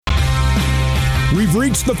We've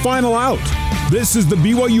reached the final out. This is the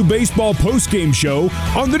BYU Baseball Postgame Show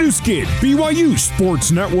on the new Skid BYU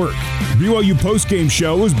Sports Network. BYU Postgame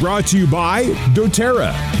Show is brought to you by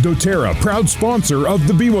doTERRA. doTERRA, proud sponsor of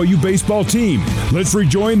the BYU baseball team. Let's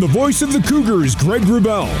rejoin the voice of the Cougars, Greg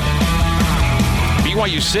Wrubell.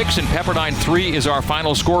 BYU 6 and Pepperdine 3 is our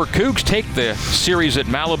final score. Cougs take the series at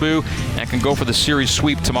Malibu and can go for the series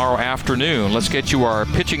sweep tomorrow afternoon. Let's get you our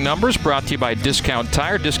pitching numbers, brought to you by Discount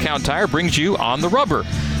Tire. Discount Tire brings you On the Rubber.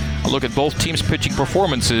 A look at both teams' pitching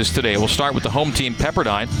performances today. We'll start with the home team,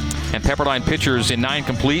 Pepperdine. And Pepperdine pitchers in 9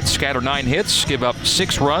 complete, scattered 9 hits, give up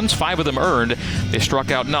 6 runs, 5 of them earned. They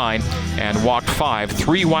struck out 9 and walked 5.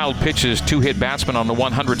 3 wild pitches, 2 hit batsmen on the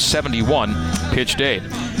 171-pitch day.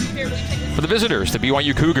 For the visitors, the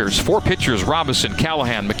BYU Cougars, 4 pitchers, Robinson,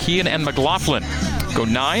 Callahan, McKeon, and McLaughlin. Go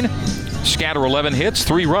 9, scatter 11 hits,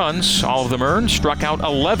 3 runs, all of them earned, struck out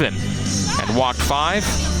 11 and walked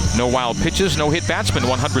 5. No wild pitches, no hit batsmen,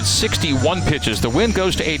 161 pitches. The win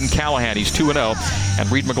goes to Aiden Callahan. He's 2-0. And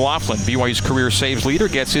Reed McLaughlin, BYU's career saves leader,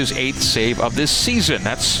 gets his 8th save of this season.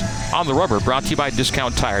 That's On the Rubber, brought to you by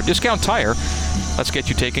Discount Tire. Discount Tire, let's get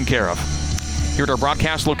you taken care of. Here at our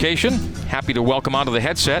broadcast location, happy to welcome onto the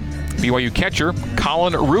headset BYU catcher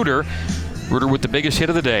Colin Reuter. Reuter with the biggest hit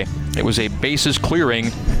of the day. It was a bases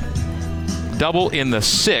clearing double in the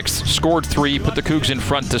 6th, scored 3, put the Cougs in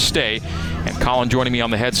front to stay. And Colin joining me on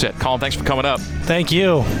the headset. Colin, thanks for coming up. Thank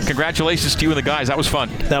you. Congratulations to you and the guys. That was fun.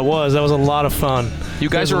 That was a lot of fun. You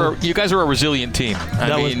guys are a resilient team.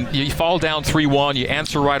 I mean, you fall down 3-1, you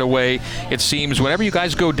answer right away. It seems whenever you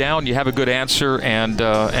guys go down, you have a good answer, and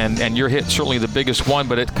your hit certainly the biggest one.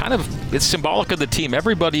 But it's symbolic of the team.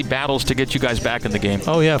 Everybody battles to get you guys back in the game.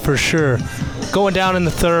 Oh yeah, for sure. Going down in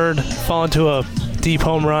the 3rd, falling to a deep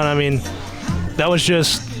home run. I mean, that was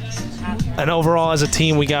just an overall as a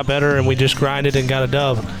team we got better and we just grinded and got a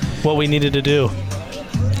dub. What we needed to do.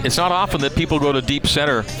 It's not often that people go to deep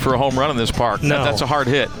center for a home run in this park. No. That's a hard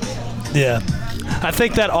hit. Yeah. I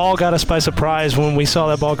think that all got us by surprise when we saw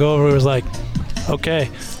that ball go over. It was like, okay,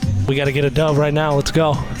 we got to get a dub right now. Let's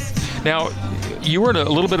go. Now, you were in a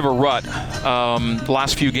little bit of a rut the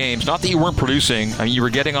last few games. Not that you weren't producing. I mean, you were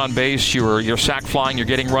getting on base. You're sack flying. You're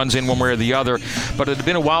getting runs in one way or the other. But it had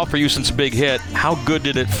been a while for you since a big hit. How good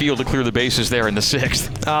did it feel to clear the bases there in the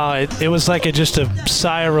 6th? It was like just a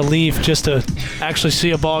sigh of relief just to actually see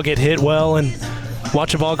a ball get hit well and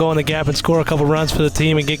watch a ball go in the gap and score a couple runs for the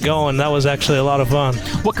team and get going. That was actually a lot of fun.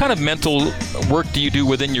 What kind of mental work do you do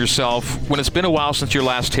within yourself when it's been a while since your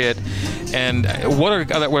last hit? And what are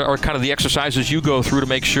kind of the exercises you go through to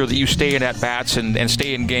make sure that you stay in at-bats and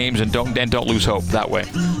stay in games and don't lose hope that way?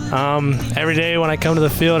 Every day when I come to the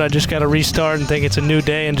field, I just got to restart and think it's a new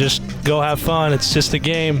day and just go have fun. It's just a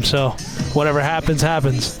game, so whatever happens,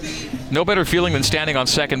 happens. No better feeling than standing on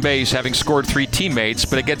second base, having scored 3 teammates,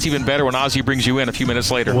 but it gets even better when Ozzie brings you in a few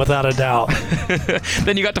minutes later. Without a doubt.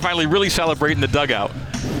 Then you got to finally really celebrate in the dugout.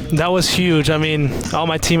 That was huge. I mean, all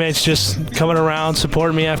my teammates just coming around,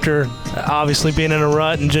 supporting me after obviously being in a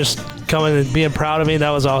rut and just coming and being proud of me. That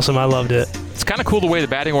was awesome. I loved it. It's kind of cool the way the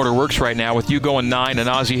batting order works right now with you going 9 and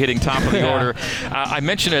Ozzie hitting top of the order. I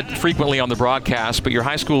mention it frequently on the broadcast, but your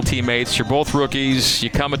high school teammates, you're both rookies.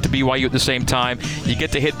 You come to BYU at the same time. You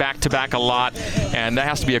get to hit back-to-back a lot, and that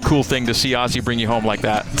has to be a cool thing to see Ozzie bring you home like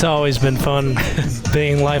that. It's always been fun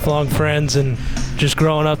being lifelong friends and just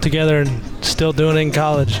growing up together and still doing it in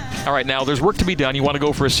college. All right, now there's work to be done. You want to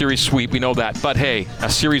go for a series sweep. We know that. But, hey, a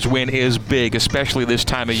series win is big, especially this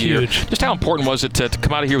time of year. Just how important was it to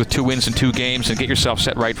come out of here with 2 wins in 2 games and get yourself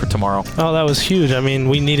set right for tomorrow? Oh, that was huge. I mean,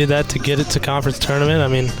 we needed that to get it to conference tournament. I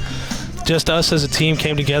mean, just us as a team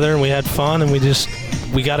came together and we had fun and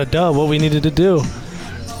we got a dub, what we needed to do.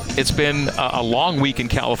 It's been a long week in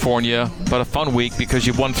California, but a fun week because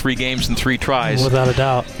you've won 3 games in 3 tries. Without a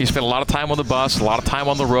doubt. You spent a lot of time on the bus, a lot of time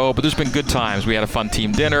on the road, but there's been good times. We had a fun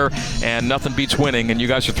team dinner, and nothing beats winning, and you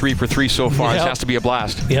guys are 3 for 3 so far. Yep. This has to be a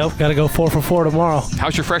blast. Yep, got to go 4 for 4 tomorrow.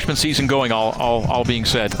 How's your freshman season going, all being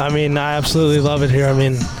said? I mean, I absolutely love it here. I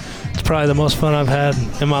mean, it's probably the most fun I've had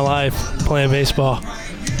in my life playing baseball.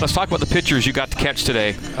 Let's talk about the pitchers you got to catch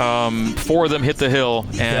today. 4 of them hit the hill,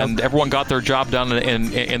 and everyone got their job done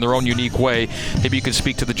in their own unique way. Maybe you could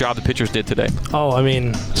speak to the job the pitchers did today. Oh, I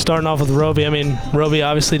mean, starting off with Roby. I mean, Roby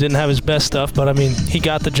obviously didn't have his best stuff, but, I mean, he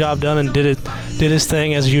got the job done and did his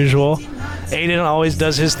thing as usual. Aiden always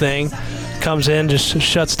does his thing, comes in, just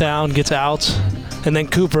shuts down, gets outs. And then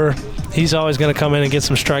Cooper, he's always going to come in and get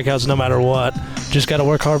some strikeouts no matter what. Just got to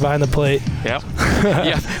work hard behind the plate. Yep.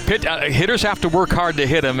 Yeah. Hitters have to work hard to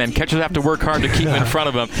hit him, and catchers have to work hard to keep him in front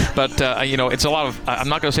of him. But, it's a lot of – I'm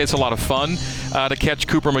not going to say it's a lot of fun, to catch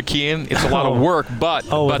Cooper McKeon. It's a lot of work, but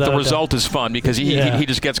the result is fun because he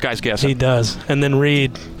just gets guys guessing. He does. And then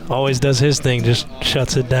Reed always does his thing, just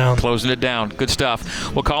shuts it down. Closing it down. Good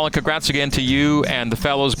stuff. Well, Colin, congrats again to you and the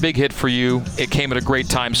fellows. Big hit for you. It came at a great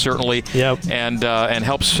time, certainly. Yep. And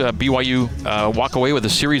helps BYU walk away with a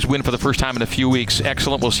series win for the first time in a few weeks.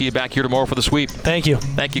 Excellent. We'll see you back here tomorrow for the sweep. Thank you.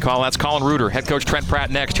 Thank you, Colin. That's Colin Reuter. Head coach Trent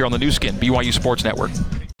Pratt next here on the new skin, BYU Sports Network.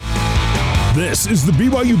 This is the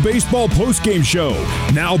BYU Baseball postgame show.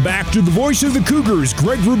 Now back to the voice of the Cougars,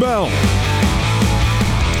 Greg Wrubell.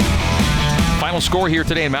 Final score here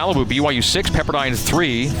today in Malibu, BYU 6, Pepperdine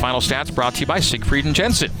 3. Final stats brought to you by Siegfried and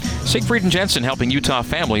Jensen. Siegfried and Jensen helping Utah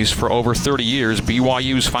families for over 30 years.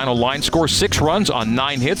 BYU's final line score, 6 runs on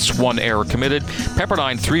 9 hits, 1 error committed.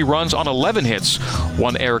 Pepperdine 3 runs on 11 hits,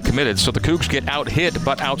 1 error committed. So the Cougs get out-hit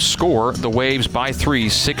but outscore the Waves by 3,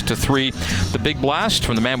 6-3. The big blast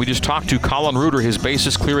from the man we just talked to, Colin Reuter, his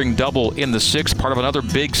bases clearing double in the 6th, part of another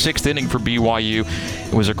big 6th inning for BYU.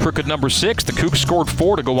 It was a crooked number 6. The Cougs scored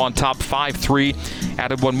 4 to go on top 5-3.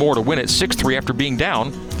 Added 1 more to win it 6-3 after being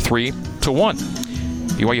down 3-1.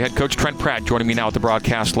 BYU head coach Trent Pratt joining me now at the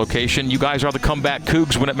broadcast location. You guys are the comeback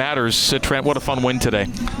Cougs when it matters. Trent, what a fun win today.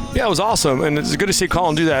 Yeah, it was awesome, and it's good to see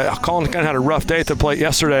Colin do that. Colin kind of had a rough day at the plate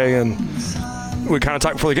yesterday, and we kind of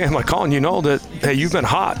talked before the game, like, Colin, you know that, hey, you've been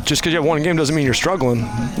hot. Just because you have one game doesn't mean you're struggling.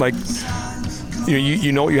 Like,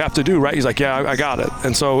 you know what you have to do, right? He's like, yeah, I got it.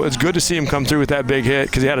 And so it's good to see him come through with that big hit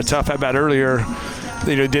because he had a tough at-bat earlier.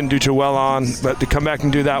 Didn't do too well on, but to come back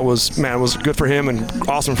and do that was good for him and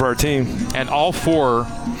awesome for our team. And all 4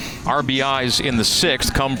 RBIs in the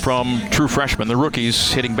 6th come from true freshmen, the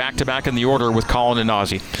rookies, hitting back-to-back in the order with Colin and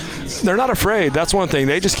Ozzie. They're not afraid. That's one thing.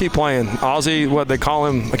 They just keep playing. Ozzie, what they call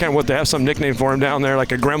him, they have some nickname for him down there,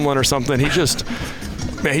 like a gremlin or something. He just,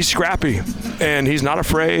 he's scrappy, and he's not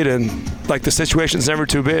afraid, and like the situation's never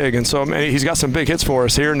too big. And so, he's got some big hits for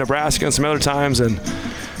us here in Nebraska and some other times, and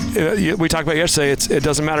we talked about yesterday, it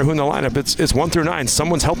doesn't matter who in the lineup. It's 1 through 9.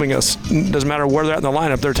 Someone's helping us. It doesn't matter where they're at in the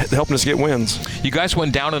lineup. They're helping us get wins. You guys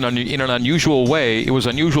went down in an unusual way. It was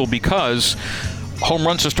unusual because home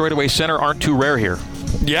runs to straightaway center aren't too rare here.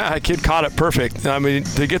 Yeah, that kid caught it perfect. I mean,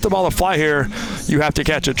 to get the ball to fly here, you have to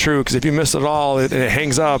catch it true, because if you miss it all, it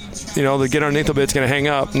hangs up. To get underneath a bit, it's going to hang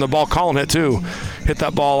up. And the ball Colin hit, too. Hit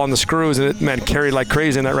that ball on the screws, and it, carried like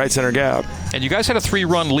crazy in that right center gap. And you guys had a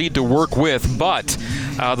 3-run lead to work with, but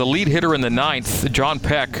the lead hitter in the 9th, John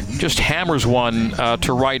Peck, just hammers one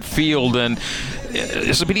to right field, and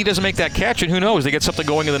it's a pity he doesn't make that catch, and who knows, they get something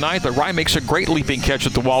going in the 9th, but Ryan makes a great leaping catch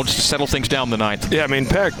at the wall just to settle things down in the 9th. Yeah,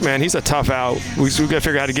 Peck, he's a tough out. We've got to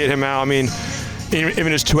figure out how to get him out.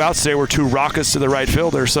 Even his 2 outs today were 2 rockets to the right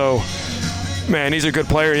fielder, so he's a good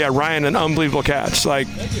player. Yeah, Ryan, an unbelievable catch.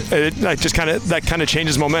 That kind of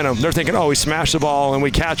changes momentum. They're thinking, oh, we smashed the ball and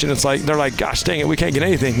we catch it. And it's like, they're like, gosh dang it, we can't get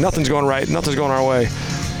anything. Nothing's going right. Nothing's going our way.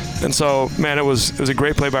 And so, it was a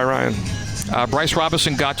great play by Ryan. Bryce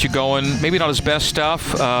Robinson got you going. Maybe not his best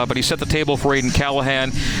stuff, but he set the table for Aiden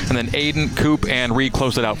Callahan. And then Aiden, Coop, and Reed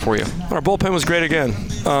closed it out for you. Our bullpen was great again.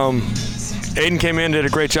 Aiden came in, did a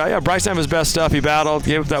great job. Yeah, Bryce didn't have his best stuff. He battled,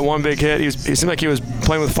 gave up that one big hit. He seemed like he was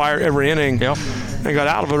playing with fire every inning. Yep. And got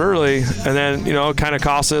out of it early, and then, kind of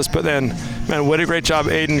cost us. But then, what a great job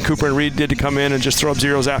Aiden, Cooper, and Reed did to come in and just throw up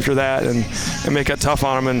zeros after that and make it tough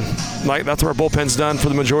on them. And that's what our bullpen's done for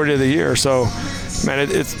the majority of the year. So,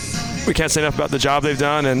 we can't say enough about the job they've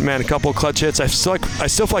done. And, a couple of clutch hits. I still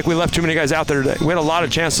feel like we left too many guys out there today. We had a lot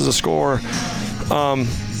of chances to score.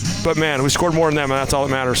 But, we scored more than them, and that's all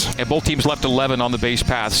that matters. And both teams left 11 on the base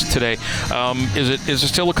paths today. Is it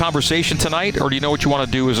still a conversation tonight, or do you know what you want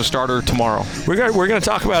to do as a starter tomorrow? We're going to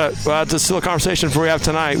talk about it. It's still a conversation before we have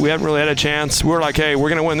tonight. We haven't really had a chance. We're like, hey, we're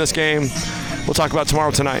going to win this game. We'll talk about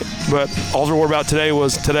tomorrow tonight. But all we're worried about today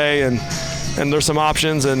was today, and there's some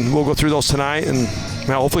options, and we'll go through those tonight and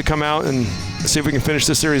hopefully come out and see if we can finish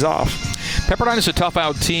this series off. Pepperdine is a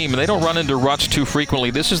tough-out team, and they don't run into ruts too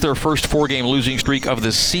frequently. This is their first 4-game losing streak of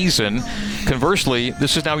the season. Conversely,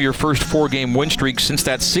 this is now your first 4-game win streak since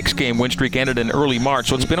that 6-game win streak ended in early March.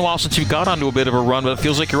 So it's been a while since you got onto a bit of a run, but it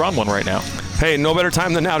feels like you're on one right now. Hey, no better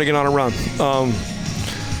time than now to get on a run.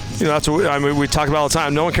 That's what we talk about all the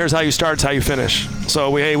time. No one cares how you start, it's how you finish. So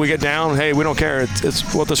we get down. Hey, we don't care.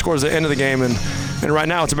 It's what the score is at the end of the game, and right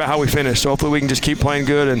now it's about how we finish. So hopefully we can just keep playing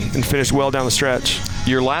good and finish well down the stretch.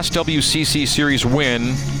 Your last WCC series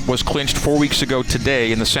win was clinched 4 weeks ago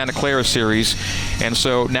today in the Santa Clara series, and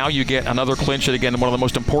so now you get another clinch at, again, one of the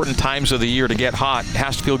most important times of the year to get hot. It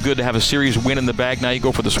has to feel good to have a series win in the bag. Now you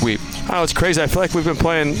go for the sweep. Oh, it's crazy. I feel like we've been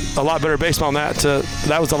playing a lot better baseball than that.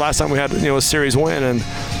 That was the last time we had a series win, and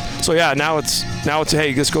So yeah, now it's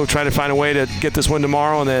hey, let's go try to find a way to get this win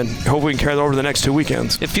tomorrow, and then hope we can carry that over the next 2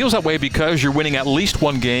 weekends. It feels that way because you're winning at least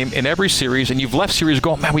one game in every series, and you've left series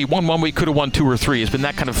going, man, we won one, we could have won 2 or 3. It's been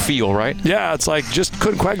that kind of feel, right? Yeah, it's like just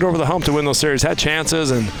couldn't quite get over the hump to win those series. Had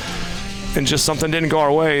chances and just something didn't go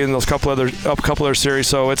our way in those couple other series.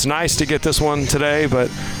 So it's nice to get this one today, but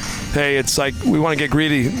hey, it's like we want to get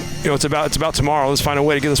greedy. It's about tomorrow. Let's find a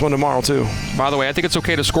way to get this one tomorrow too. By the way, I think it's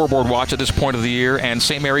okay to scoreboard watch at this point of the year, and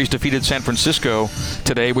St. Mary's defeated San Francisco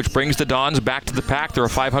today, which brings the Dons back to the pack. They're a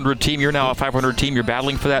 500 team. You're now a 500 team. You're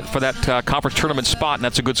battling for that conference tournament spot, and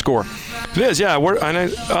that's a good score. It is, yeah. We're trying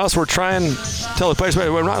to tell the players,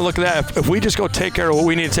 we're not looking at that. If we just go take care of what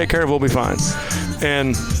we need to take care of, we'll be fine.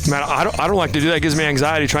 And man, I don't like to do that. It gives me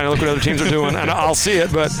anxiety trying to look what other teams are doing, and I'll see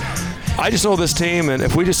it, but I just know this team, and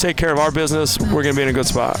if we just take care of our business, we're going to be in a good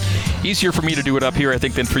spot. Easier for me to do it up here, I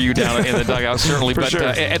think, than for you down in the dugout, certainly. For but sure.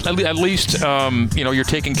 At least, you're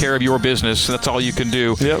taking care of your business. That's all you can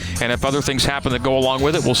do. Yep. And if other things happen that go along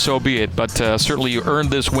with it, well, so be it. But certainly you earned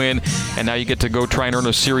this win, and now you get to go try and earn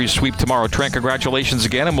a series sweep tomorrow. Trent, congratulations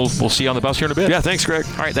again, and we'll see you on the bus here in a bit. Yeah, thanks, Greg.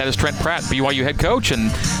 All right, that is Trent Pratt, BYU head coach,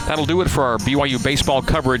 and that'll do it for our BYU baseball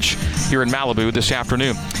coverage here in Malibu this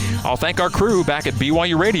afternoon. I'll thank our crew back at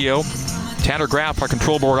BYU Radio. Tanner Graff, our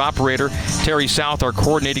control board operator. Terry South, our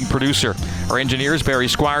coordinating producer. Our engineers, Barry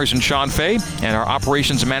Squires and Sean Fay. And our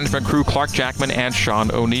operations and management crew, Clark Jackman and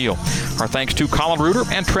Sean O'Neill. Our thanks to Colin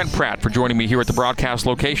Reuter and Trent Pratt for joining me here at the broadcast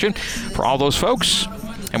location. For all those folks,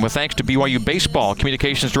 and with thanks to BYU Baseball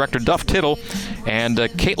Communications Director Duff Tittle and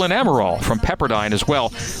Caitlin Amaral from Pepperdine as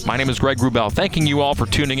well. My name is Greg Wrubell, thanking you all for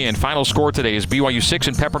tuning in. Final score today is BYU 6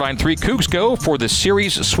 and Pepperdine 3. Cougs go for the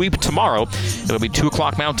series sweep tomorrow. It'll be 2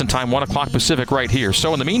 o'clock Mountain Time, 1 o'clock Pacific right here.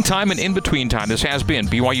 So in the meantime and in between time, this has been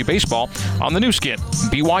BYU Baseball on the new skin,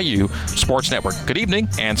 BYU Sports Network. Good evening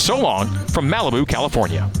and so long from Malibu,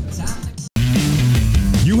 California.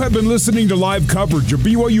 You have been listening to live coverage of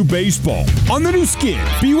BYU Baseball on the new skin,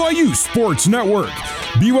 BYU Sports Network.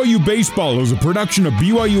 BYU Baseball is a production of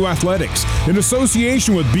BYU Athletics in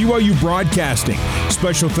association with BYU Broadcasting.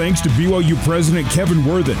 Special thanks to BYU President Kevin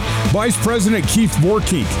Worthen, Vice President Keith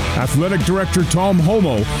Vorkink, Athletic Director Tom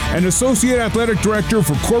Homo, and Associate Athletic Director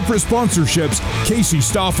for Corporate Sponsorships, Casey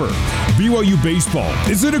Stauffer. BYU Baseball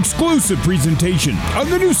is an exclusive presentation of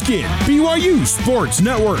the new skin, BYU Sports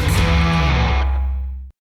Network.